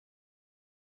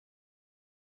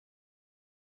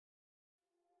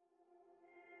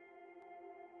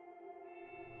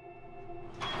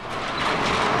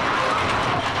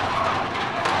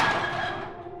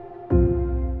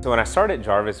when I started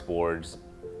Jarvis Boards,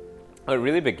 it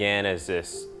really began as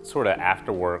this sort of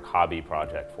after-work hobby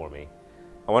project for me.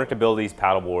 I wanted to build these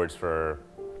paddle boards for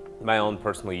my own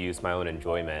personal use, my own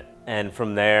enjoyment. And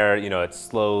from there, it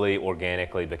slowly,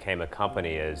 organically became a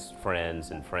company as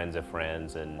friends and friends of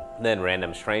friends. And then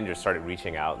random strangers started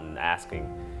reaching out and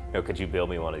asking, could you build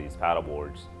me one of these paddle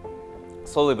boards?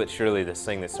 Slowly but surely, this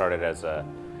thing that started as a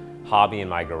hobby in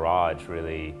my garage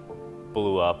really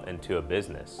blew up into a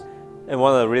business. And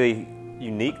one of the really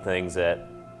unique things that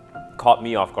caught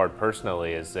me off guard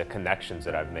personally is the connections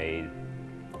that I've made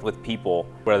with people,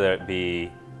 whether it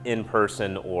be in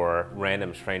person or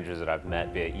random strangers that I've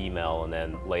met via email and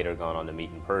then later gone on to meet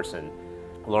in person,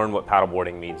 learn what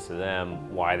paddleboarding means to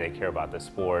them, why they care about the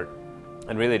sport,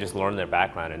 and really just learn their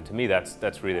background. And to me, that's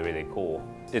really, really cool.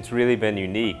 It's really been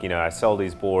unique. I sell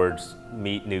these boards,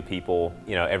 meet new people,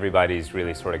 everybody's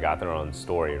really sort of got their own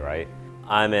story, right?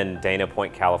 I'm in Dana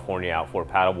Point, California out for a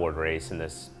paddleboard race, and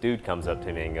this dude comes up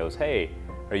to me and goes, "Hey,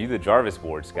 are you the Jarvis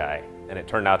Boards guy?" And it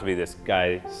turned out to be this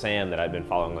guy, Sam, that I'd been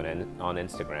following on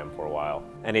Instagram for a while.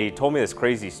 And he told me this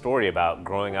crazy story about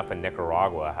growing up in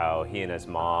Nicaragua, how he and his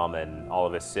mom and all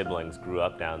of his siblings grew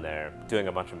up down there doing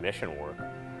a bunch of mission work.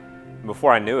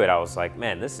 Before I knew it, I was like,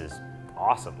 man, this is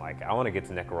awesome. Like, I want to get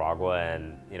to Nicaragua,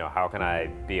 and how can I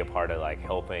be a part of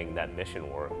helping that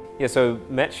mission work? Yeah, so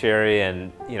met Sherry,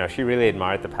 and she really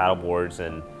admired the paddle boards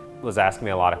and was asking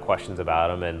me a lot of questions about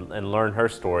them, and learned her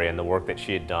story and the work that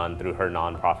she had done through her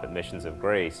nonprofit Missions of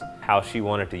Grace, how she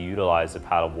wanted to utilize the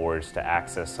paddle boards to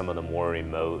access some of the more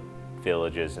remote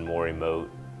villages and more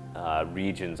remote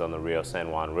regions on the Rio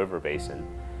San Juan River Basin.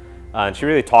 And she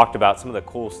really talked about some of the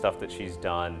cool stuff that she's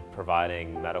done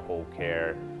providing medical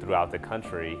care throughout the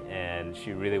country, and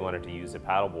she really wanted to use the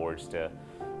paddle boards to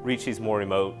reach these more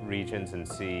remote regions and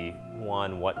see,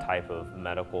 one, what type of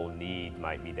medical need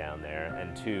might be down there,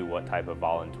 and two, what type of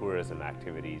volunteerism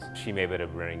activities she may be able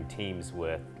to bring teams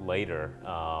with later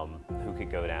who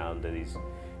could go down to these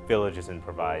villages and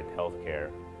provide health care.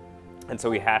 And so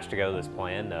we hashed together this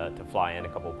plan to fly in a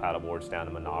couple of paddle boards down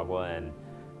to Managua, and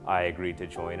I agreed to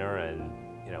join her, and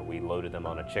we loaded them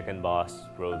on a chicken bus,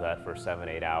 rode that for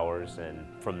 7-8 hours, and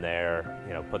from there,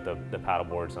 put the paddle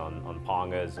boards on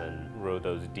pongas and rode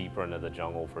those deeper into the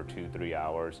jungle for 2-3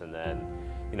 hours, and then,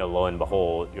 lo and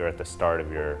behold, you're at the start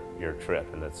of your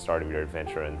trip and the start of your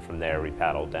adventure, and from there we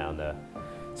paddled down to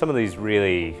some of these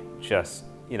really just,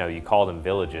 you call them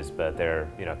villages, but they're,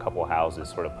 a couple houses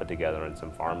sort of put together and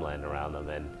some farmland around them,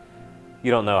 and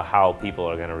you don't know how people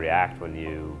are going to react when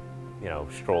you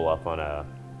stroll up on a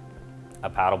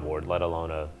paddleboard, let alone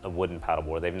a wooden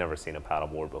paddleboard. They've never seen a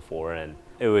paddleboard before, and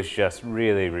it was just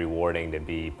really rewarding to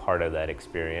be part of that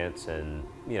experience, and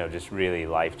just really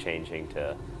life-changing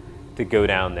to go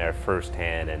down there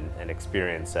firsthand and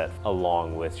experience that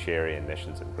along with Sherry and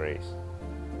Missions of Grace.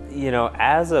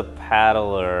 As a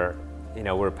paddler,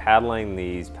 we're paddling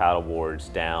these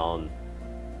paddleboards down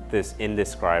this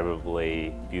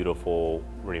indescribably beautiful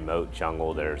remote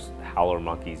jungle. There's howler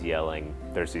monkeys yelling,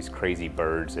 there's these crazy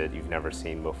birds that you've never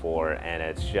seen before, and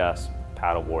it's just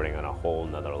paddleboarding on a whole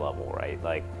nother level, right?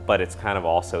 But it's kind of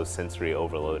also sensory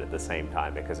overload at the same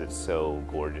time because it's so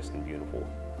gorgeous and beautiful.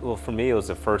 Well, for me, it was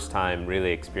the first time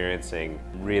really experiencing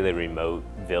really remote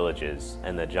villages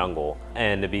in the jungle.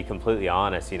 And to be completely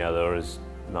honest, there was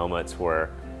moments where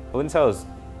I wouldn't say I was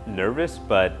nervous,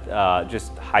 but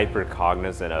just hyper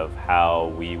cognizant of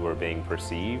how we were being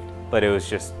perceived. But it was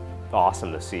just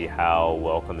awesome to see how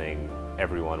welcoming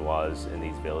everyone was in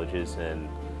these villages and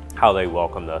how they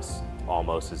welcomed us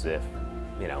almost as if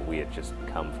we had just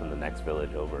come from the next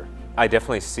village over. I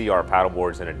definitely see our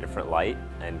paddleboards in a different light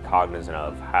and cognizant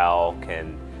of how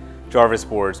can Jarvis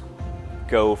Boards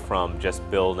go from just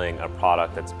building a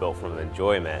product that's built from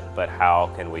enjoyment, but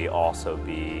how can we also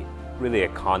be really a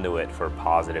conduit for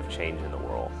positive change in the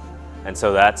world. And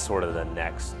so that's sort of the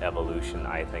next evolution,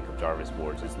 I think, of Jarvis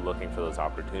Boards, is looking for those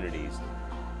opportunities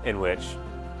in which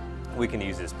we can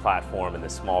use this platform and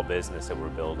this small business that we're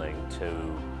building to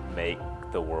make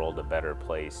the world a better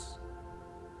place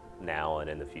now and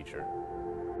in the future.